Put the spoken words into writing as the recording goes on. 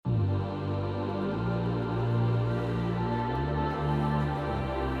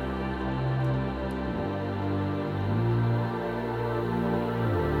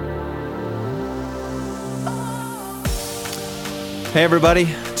Hey everybody,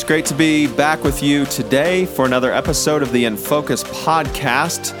 it's great to be back with you today for another episode of the In Focus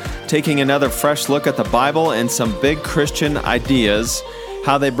podcast, taking another fresh look at the Bible and some big Christian ideas,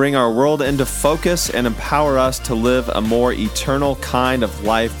 how they bring our world into focus and empower us to live a more eternal kind of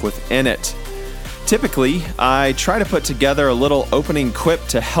life within it. Typically, I try to put together a little opening quip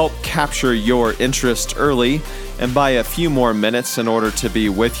to help capture your interest early and buy a few more minutes in order to be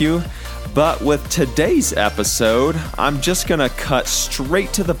with you. But with today's episode, I'm just going to cut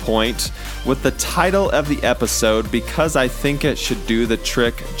straight to the point with the title of the episode because I think it should do the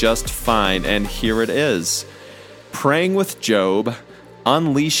trick just fine. And here it is. Praying with Job,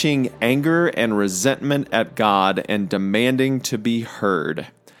 unleashing anger and resentment at God and demanding to be heard.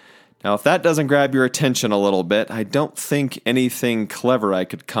 Now, if that doesn't grab your attention a little bit, I don't think anything clever I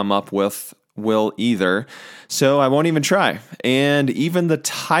could come up with will either, so I won't even try. And even the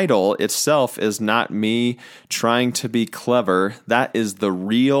title itself is not me trying to be clever. That is the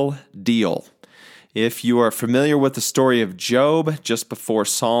real deal. If you are familiar with the story of Job, just before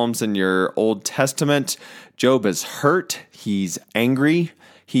Psalms in your Old Testament, Job is hurt, he's angry,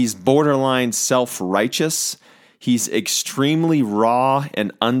 he's borderline self-righteous, he's extremely raw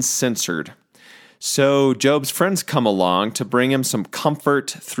and uncensored. So Job's friends come along to bring him some comfort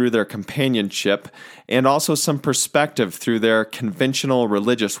through their companionship and also some perspective through their conventional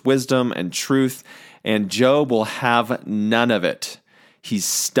religious wisdom and truth, and Job will have none of it. He's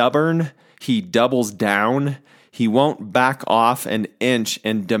stubborn, he doubles down, he won't back off an inch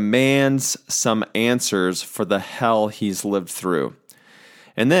and demands some answers for the hell he's lived through.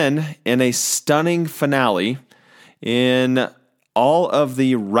 And then, in a stunning finale, in all of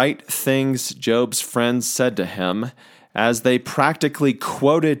the right things Job's friends said to him, as they practically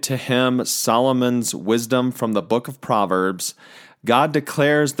quoted to him Solomon's wisdom from the book of Proverbs, God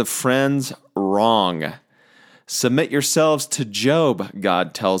declares the friends wrong. Submit yourselves to Job,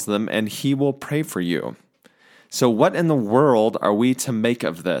 God tells them, and he will pray for you. So what in the world are we to make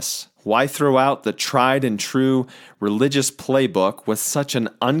of this? Why throw out the tried and true religious playbook with such an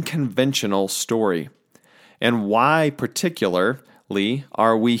unconventional story? And why particularly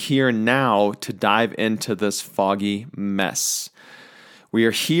are we here now to dive into this foggy mess? We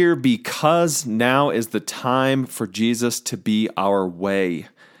are here because now is the time for Jesus to be our way.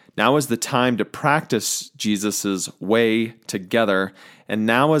 Now is the time to practice Jesus' way together, and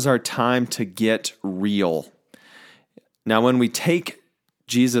now is our time to get real. Now, when we take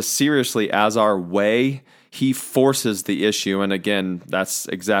Jesus seriously as our way, he forces the issue, and again, that's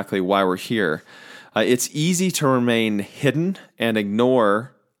exactly why we're here. It's easy to remain hidden and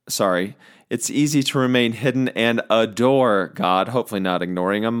It's easy to remain hidden and adore God, hopefully not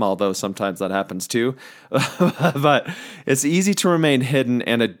ignoring him, although sometimes that happens too. But it's easy to remain hidden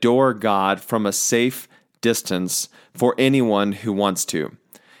and adore God from a safe distance for anyone who wants to.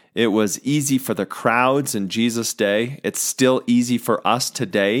 It was easy for the crowds in Jesus' day. It's still easy for us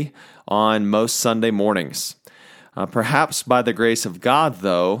today on most Sunday mornings. Perhaps by the grace of God,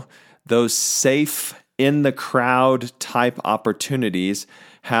 though, those safe in the crowd type opportunities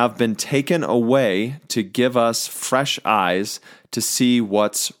have been taken away to give us fresh eyes to see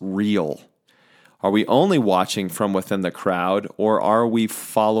what's real. Are we only watching from within the crowd, or are we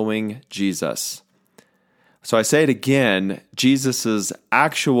following Jesus? So I say it again, Jesus'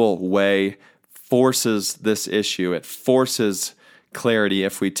 actual way forces this issue. It forces clarity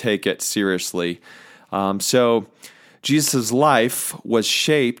if we take it seriously. Jesus' life was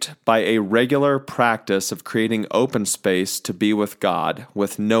shaped by a regular practice of creating open space to be with God,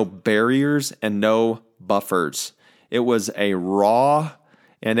 with no barriers and no buffers. It was a raw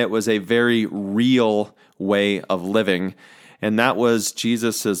and it was a very real way of living. And that was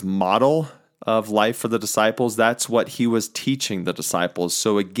Jesus' model of life for the disciples. That's what he was teaching the disciples.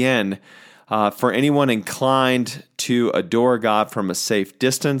 So again, for anyone inclined to adore God from a safe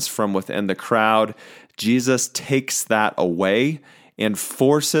distance, from within the crowd, Jesus takes that away and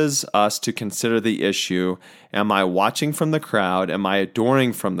forces us to consider the issue. Am I watching from the crowd? Am I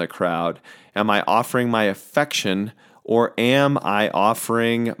adoring from the crowd? Am I offering my affection, or am I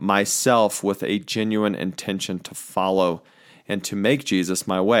offering myself with a genuine intention to follow and to make Jesus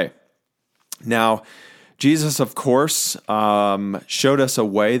my way? Now, Jesus, of course, showed us a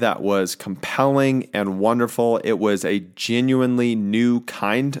way that was compelling and wonderful. It was a genuinely new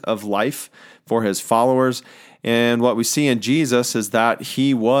kind of life for his followers. And what we see in Jesus is that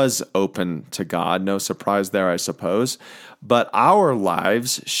he was open to God. No surprise there, I suppose. But our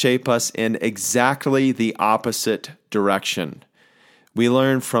lives shape us in exactly the opposite direction. We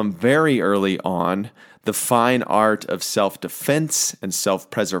learn from very early on the fine art of self-defense and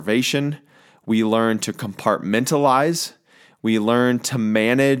self-preservation. We learn to compartmentalize. We learn to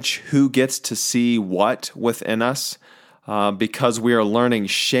manage who gets to see what within us because we are learning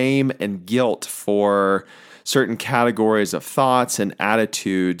shame and guilt for certain categories of thoughts and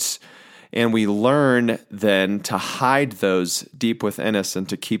attitudes. And we learn then to hide those deep within us and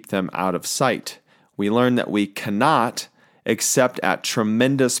to keep them out of sight. We learn that we cannot, except at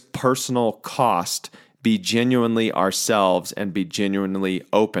tremendous personal cost, be genuinely ourselves and be genuinely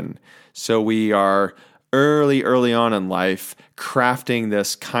open. So we are early on in life crafting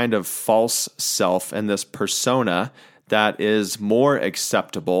this kind of false self and this persona that is more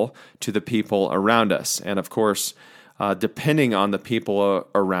acceptable to the people around us. And of course, depending on the people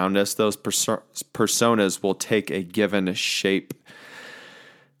around us, those personas will take a given shape.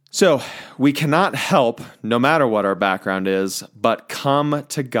 So we cannot help, no matter what our background is, but come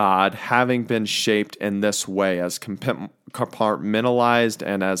to God having been shaped in this way as compartmentalized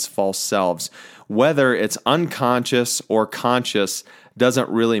and as false selves. Whether it's unconscious or conscious doesn't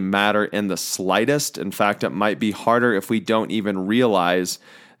really matter in the slightest. In fact, it might be harder if we don't even realize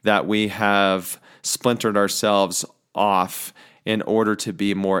that we have splintered ourselves off in order to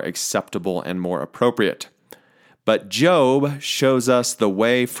be more acceptable and more appropriate. But Job shows us the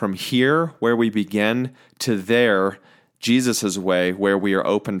way from here, where we begin, to there, Jesus' way, where we are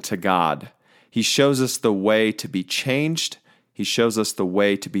open to God. He shows us the way to be changed. He shows us the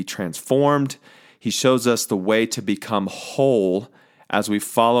way to be transformed. He shows us the way to become whole as we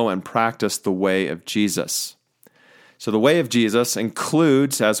follow and practice the way of Jesus. So the way of Jesus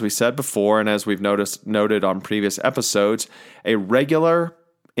includes, as we said before, and as we've noted on previous episodes, a regular,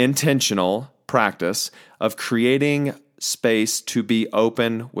 intentional practice of creating space to be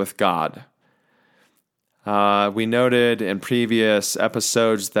open with God. We noted in previous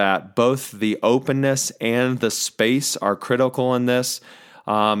episodes that both the openness and the space are critical in this.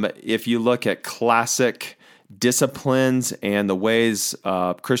 If you look at classic disciplines and the ways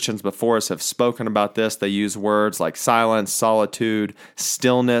Christians before us have spoken about this, they use words like silence, solitude,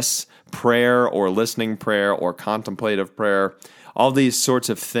 stillness, prayer or listening prayer or contemplative prayer. All these sorts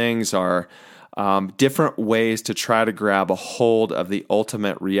of things are different ways to try to grab a hold of the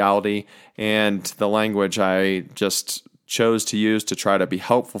ultimate reality. And the language I just chose to use to try to be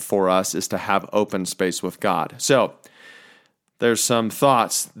helpful for us is to have open space with God. So there's some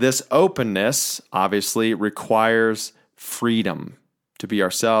thoughts. This openness obviously requires freedom to be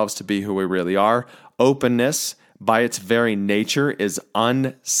ourselves, to be who we really are. Openness, by its very nature, is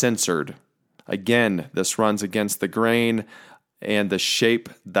uncensored. Again, this runs against the grain and the shape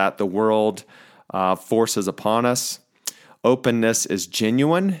that the world forces upon us. Openness is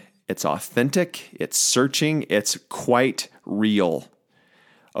genuine, it's authentic, it's searching, it's quite real.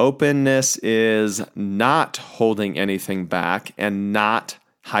 Openness is not holding anything back and not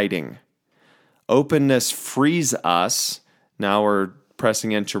hiding. Openness frees us, now we're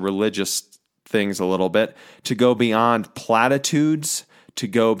pressing into religious things a little bit, to go beyond platitudes, to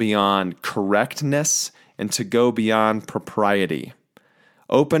go beyond correctness, and to go beyond propriety.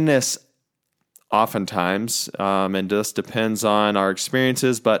 Openness oftentimes, and this depends on our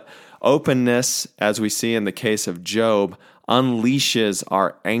experiences, but openness, as we see in the case of Job, unleashes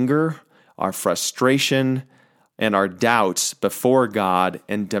our anger, our frustration, and our doubts before God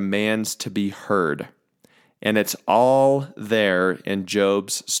and demands to be heard. And it's all there in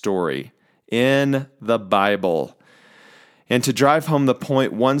Job's story, in the Bible. And to drive home the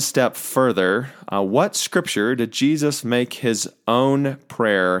point one step further, what scripture did Jesus make his own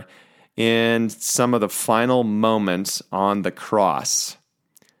prayer in some of the final moments on the cross?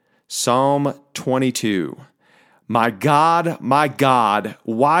 Psalm 22. My God,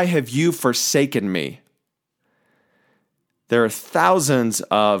 why have you forsaken me? There are thousands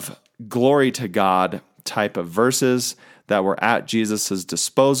of glory to God type of verses that were at Jesus'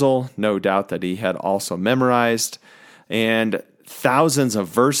 disposal, no doubt that he had also memorized. And thousands of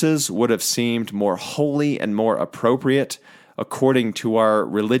verses would have seemed more holy and more appropriate according to our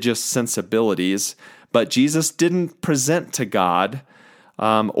religious sensibilities. But Jesus didn't present to God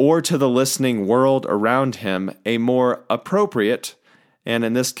or to the listening world around him a more appropriate, and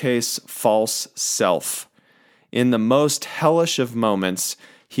in this case, false self. In the most hellish of moments,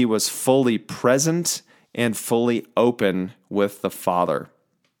 he was fully present and fully open with the Father.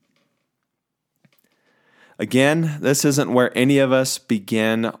 Again, this isn't where any of us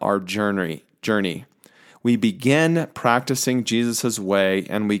begin our journey. We begin practicing Jesus' way,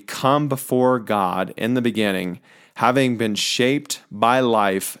 and we come before God in the beginning, having been shaped by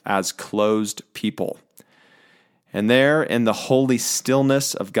life as closed people. And there, in the holy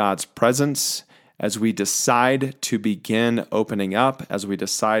stillness of God's presence, as we decide to begin opening up, as we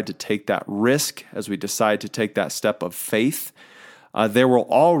decide to take that risk, as we decide to take that step of faith, there will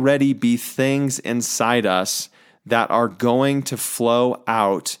already be things inside us that are going to flow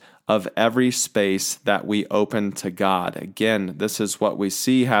out of every space that we open to God. Again, this is what we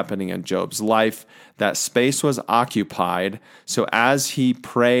see happening in Job's life. That space was occupied. So as he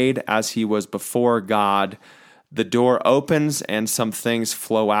prayed, as he was before God, the door opens and some things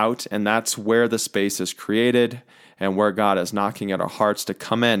flow out, and that's where the space is created and where God is knocking at our hearts to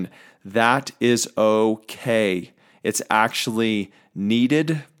come in. That is okay. It's actually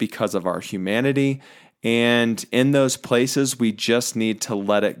needed because of our humanity. And in those places, we just need to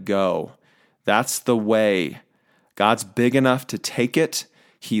let it go. That's the way. God's big enough to take it.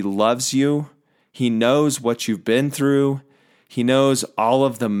 He loves you. He knows what you've been through. He knows all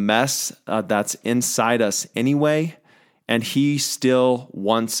of the mess that's inside us anyway. And He still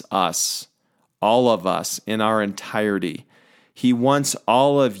wants us, all of us in our entirety. He wants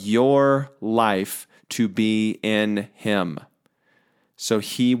all of your life to be in Him. So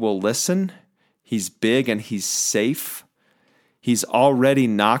He will listen. He's big and He's safe. He's already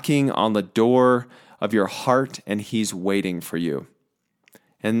knocking on the door of your heart and He's waiting for you.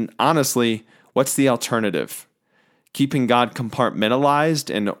 And honestly, what's the alternative? Keeping God compartmentalized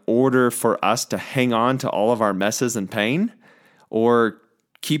in order for us to hang on to all of our messes and pain? Or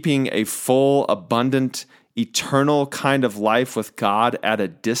keeping a full, abundant, eternal kind of life with God at a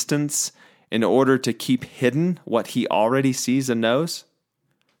distance in order to keep hidden what He already sees and knows?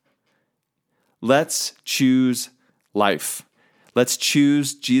 Let's choose life. Let's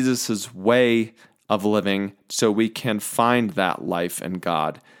choose Jesus' way of living so we can find that life in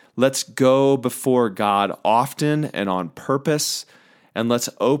God. Let's go before God often and on purpose, and let's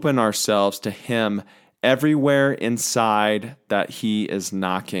open ourselves to Him everywhere inside that He is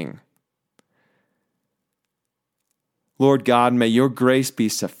knocking. Lord God, may Your grace be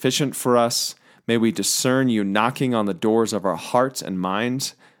sufficient for us. May we discern You knocking on the doors of our hearts and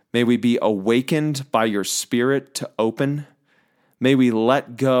minds. May we be awakened by Your Spirit to open. May we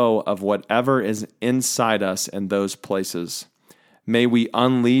let go of whatever is inside us in those places. May we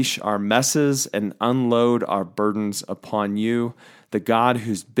unleash our messes and unload our burdens upon You, the God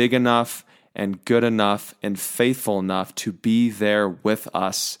who's big enough and good enough and faithful enough to be there with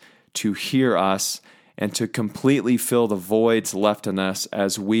us, to hear us, and to completely fill the voids left in us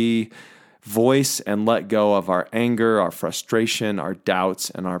as we voice and let go of our anger, our frustration, our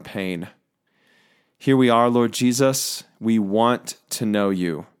doubts, and our pain. Here we are, Lord Jesus. We want to know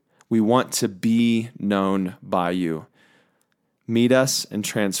You. We want to be known by You. Meet us and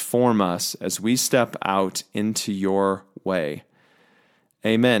transform us as we step out into Your way.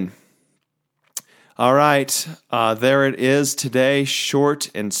 Amen. All right, there it is today,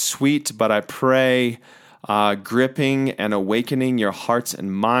 short and sweet, but I pray gripping and awakening your hearts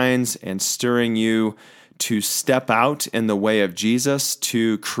and minds and stirring you to step out in the way of Jesus,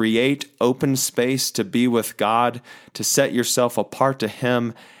 to create open space to be with God, to set yourself apart to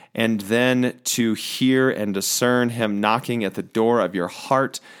Him, and then to hear and discern Him knocking at the door of your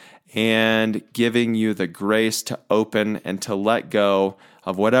heart and giving you the grace to open and to let go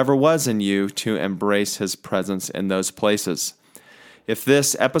of whatever was in you to embrace His presence in those places. If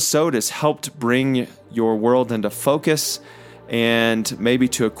this episode has helped bring your world into focus and maybe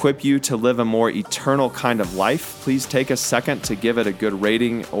to equip you to live a more eternal kind of life, please take a second to give it a good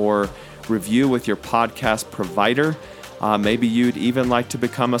rating or review with your podcast provider. Maybe you'd even like to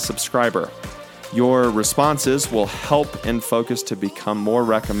become a subscriber. Your responses will help In Focus to become more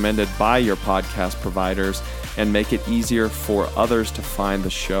recommended by your podcast providers and make it easier for others to find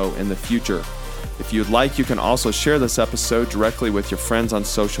the show in the future. If you'd like, you can also share this episode directly with your friends on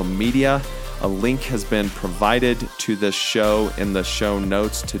social media. A link has been provided to this show in the show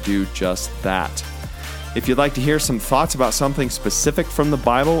notes to do just that. If you'd like to hear some thoughts about something specific from the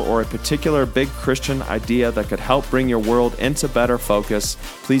Bible or a particular big Christian idea that could help bring your world into better focus,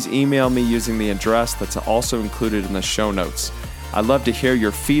 please email me using the address that's also included in the show notes. I'd love to hear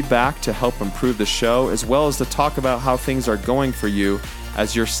your feedback to help improve the show, as well as to talk about how things are going for you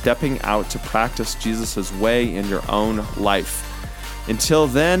as you're stepping out to practice Jesus' way in your own life. Until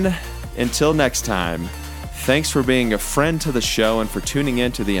then, until next time, thanks for being a friend to the show and for tuning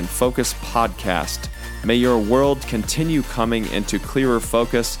in to the In Focus podcast. May your world continue coming into clearer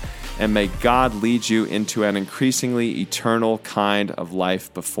focus, and may God lead you into an increasingly eternal kind of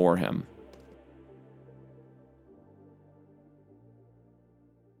life before Him.